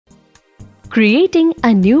Creating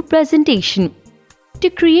a new presentation. To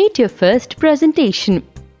create your first presentation,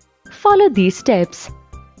 follow these steps.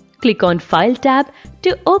 Click on File tab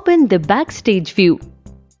to open the Backstage view.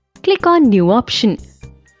 Click on New option.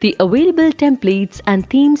 The available templates and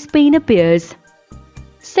themes pane appears.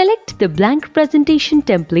 Select the blank presentation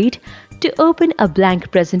template to open a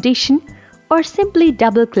blank presentation, or simply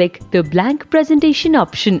double-click the blank presentation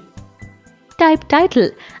option. Type title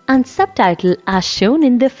and subtitle as shown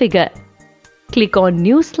in the figure. Click on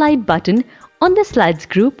New Slide button on the Slides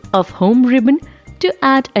group of Home ribbon to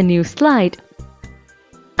add a new slide.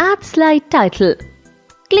 Add slide title.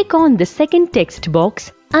 Click on the second text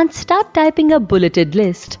box and start typing a bulleted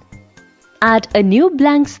list. Add a new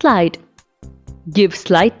blank slide. Give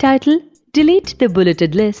slide title, delete the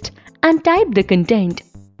bulleted list and type the content.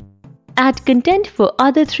 Add content for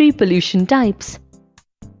other 3 pollution types.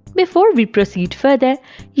 Before we proceed further,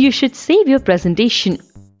 you should save your presentation.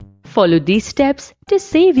 Follow these steps to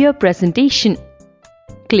save your presentation.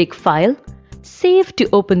 Click File, Save to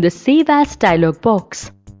open the Save As dialog box.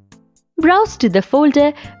 Browse to the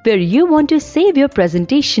folder where you want to save your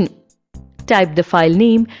presentation. Type the file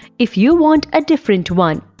name if you want a different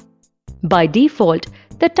one. By default,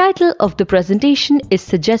 the title of the presentation is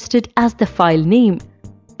suggested as the file name.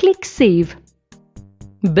 Click Save.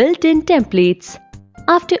 Built-in templates.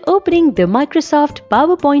 After opening the Microsoft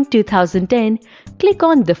PowerPoint 2010, click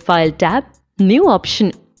on the File tab, New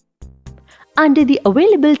option. Under the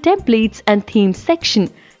Available Templates and Themes section,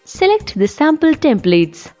 select the sample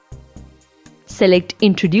templates. Select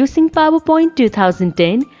Introducing PowerPoint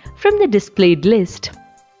 2010 from the displayed list.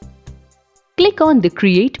 Click on the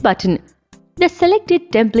Create button. The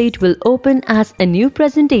selected template will open as a new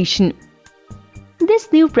presentation.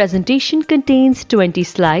 This new presentation contains 20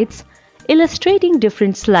 slides, illustrating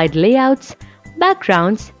different slide layouts,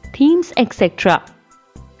 backgrounds, themes, etc.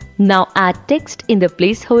 Now add text in the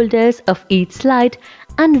placeholders of each slide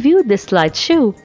and view the slideshow.